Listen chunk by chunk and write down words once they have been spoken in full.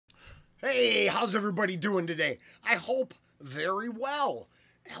Hey, how's everybody doing today? I hope very well.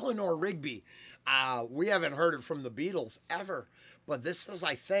 Eleanor Rigby. We haven't heard it from the Beatles ever, but this is,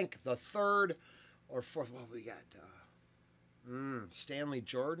 I think, the third or fourth. Well, we got Stanley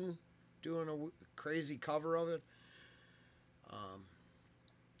Jordan doing a crazy cover of it.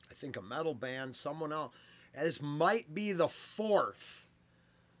 I think a metal band, someone else. This might be the fourth,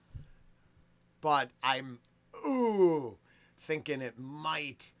 but I'm thinking it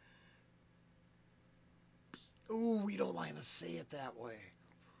might. We don't like to say it that way.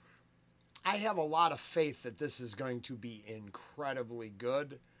 I have a lot of faith that this is going to be incredibly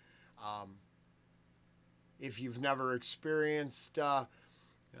good. If you've never experienced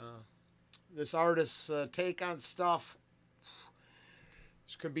this artist's take on stuff,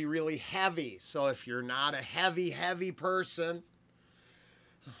 this could be really heavy. So if you're not a heavy person,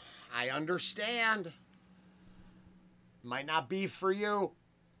 I understand. Might not be for you.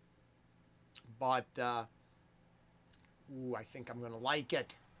 But I think I'm going to like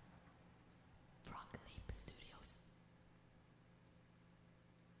it.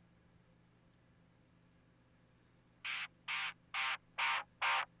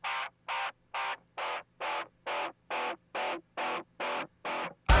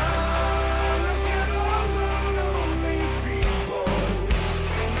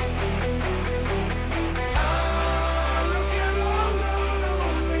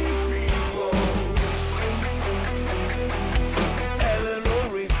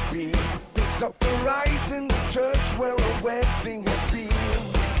 Up the rice in the church where a wedding has been.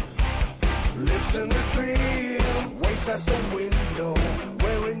 Lives in the dream, waits at the window,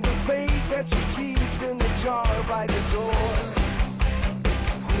 wearing the face that she keeps in the jar by the door.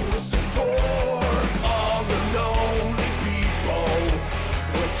 Who is it for? All the lonely people.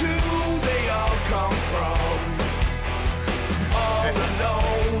 Where do they all come from? All the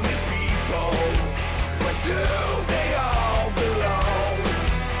lonely people. Where do they all belong?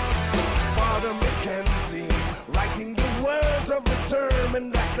 Writing the words of a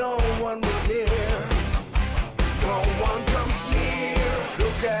sermon that no one will hear. No one comes near.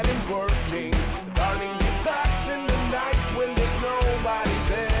 Look at him working, darning his socks in the night when there's nobody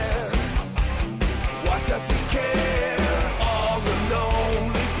there. What does he care? All the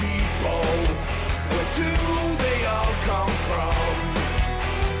lonely people. Where do they all come from?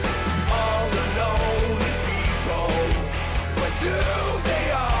 All the lonely people. Where do they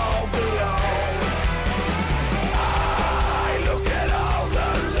all belong?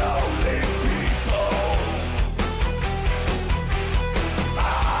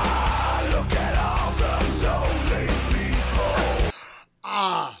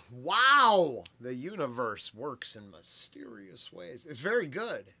 Wow, the universe works in mysterious ways. It's very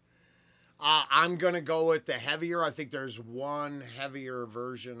good. I'm going to go with the heavier. I think there's one heavier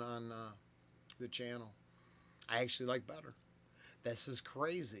version on the channel. I actually like better. This is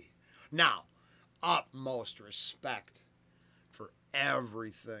crazy. Now, utmost respect for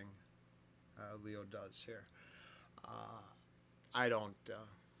everything Leo does here. I don't...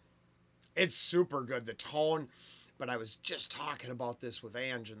 it's super good. The tone... But I was just talking about this with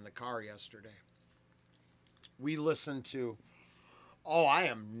Ange in the car yesterday. We listened to... I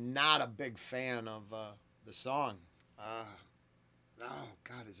am not a big fan of the song.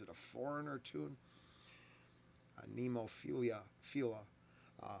 God, is it a Foreigner tune? Nemophilia.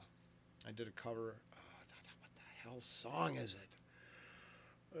 I did a cover. What the hell song is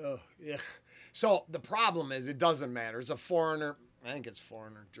it? Yeah. So the problem is it doesn't matter. It's a Foreigner. I think it's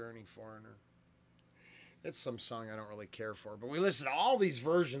Foreigner. Journey Foreigner. It's some song I don't really care for. But we listened to all these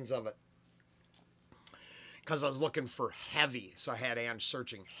versions of it because I was looking for heavy. So I had Ange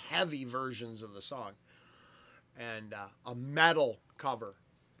searching heavy versions of the song. And a metal cover,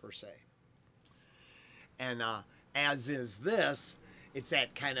 per se. And as is this, it's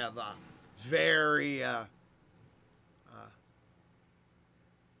that kind of, it's very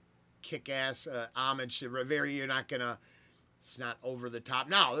kick-ass homage to, very, you're not going to, it's not over the top.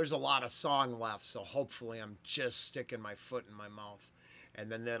 Now, there's a lot of song left, so hopefully I'm just sticking my foot in my mouth.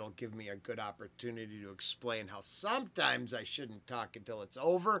 And then that'll give me a good opportunity to explain how sometimes I shouldn't talk until it's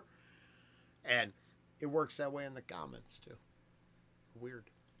over. And it works that way in the comments, too. Weird.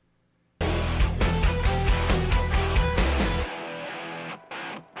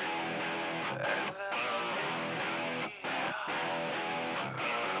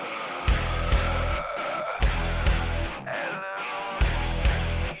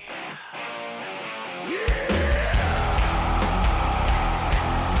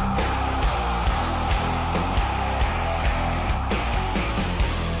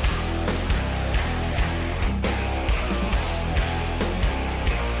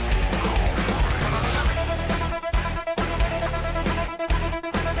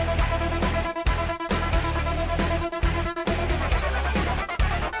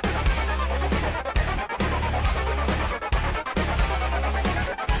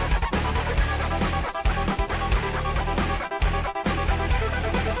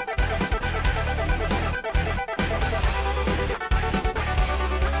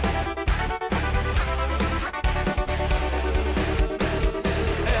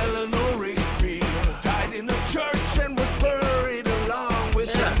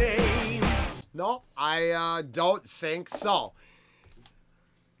 I don't think so.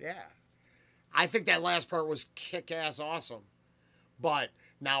 Yeah. I think that last part was kick-ass awesome. But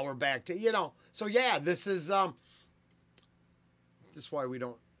now we're back to, you know. So, yeah, this is why we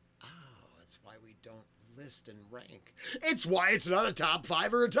don't, it's why we don't list and rank. It's why it's not a top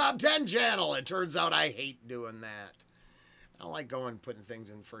 5 or a top 10 channel. It turns out I hate doing that. I don't like going putting things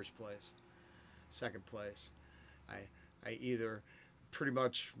in first place, second place. I either pretty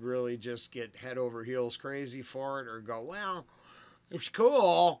much really just get head over heels crazy for it, or go, well, it's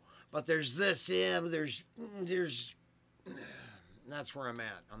cool, but there's this, there's that's where I'm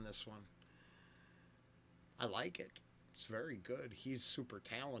at on this one. I like it. It's very good. He's super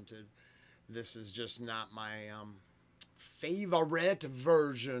talented. This is just not my favorite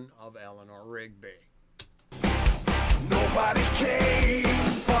version of Eleanor Rigby. Nobody came,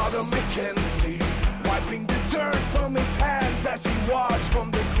 Father Mackenzie, wiping the dirt from his hands as he watched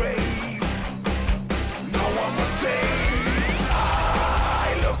from the grave. No one was saved.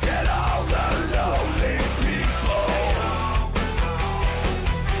 I look at all the lonely people.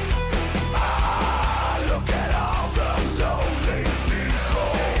 I look at all the lonely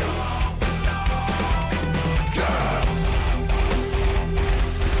people.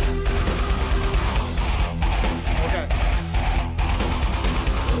 Okay.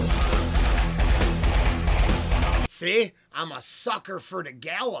 See? I'm a sucker for the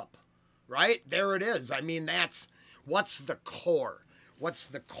gallop. Right? There it is. I mean, that's, what's the core? What's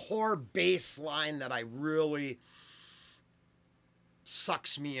the core bass line that I really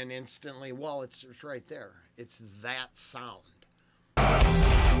sucks me in instantly? Well, it's right there. It's that sound.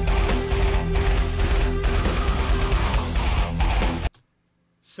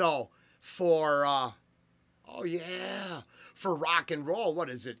 So, for, oh yeah, for rock and roll, what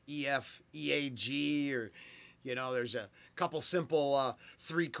is it? E, F, E, A, G, or, you know, there's a couple simple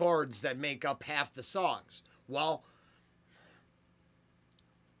 3 chords that make up half the songs. Well,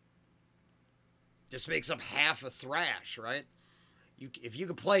 this makes up half a thrash, right? If you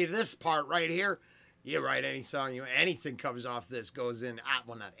could play this part right here, you write any song, anything comes off this, goes in,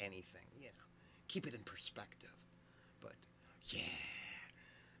 well, not anything, you know. Keep it in perspective. But, yeah.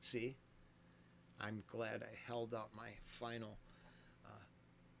 See? I'm glad I held out my final.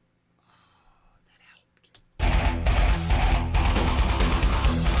 That helped.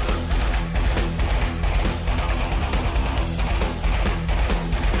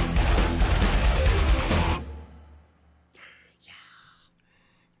 Yeah.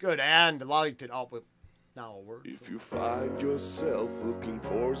 Good, and like it. Now a word. If you find yourself looking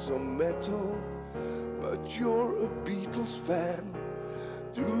for some metal, but you're a Beatles fan,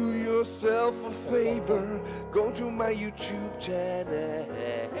 do yourself a favor, go to my YouTube channel.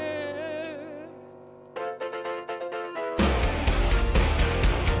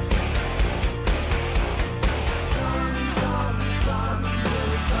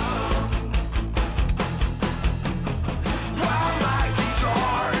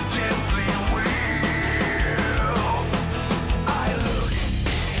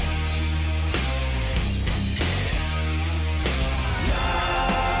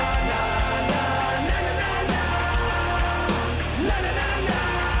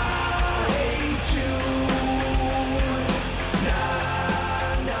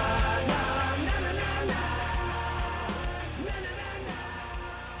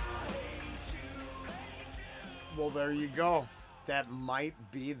 Well, there you go. That might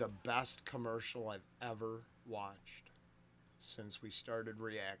be the best commercial I've ever watched since we started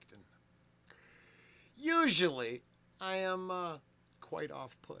reacting. Usually, I am quite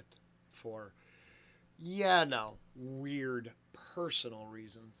off-put for, weird personal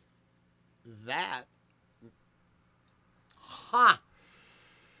reasons. That, I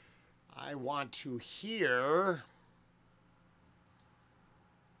want to hear.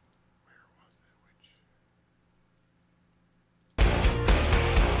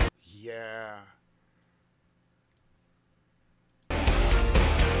 Yeah.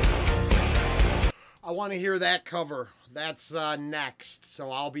 I want to hear that cover. That's next. So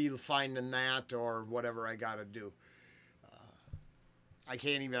I'll be finding that or whatever I got to do. I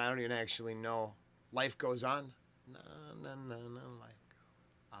don't even actually know. Life goes on. No, life goes on. Life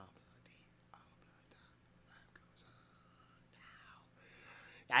goes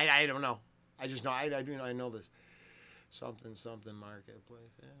on now. I don't know. I just know. I know this. Something marketplace.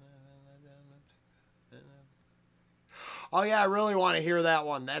 Oh yeah, I really want to hear that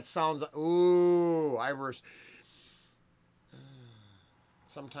one. That sounds. Ooh,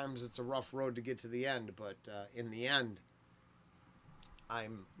 sometimes it's a rough road to get to the end, but in the end,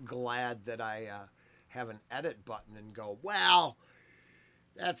 I'm glad that I have an edit button and go, well,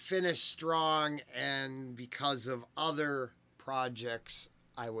 that finished strong, and because of other projects,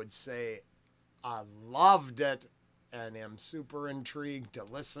 I would say I loved it and am super intrigued to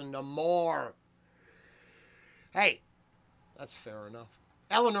listen to more. Hey, that's fair enough.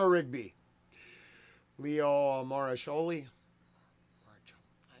 Eleanor Rigby, Leo Moracchioli.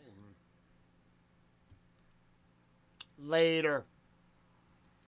 Later.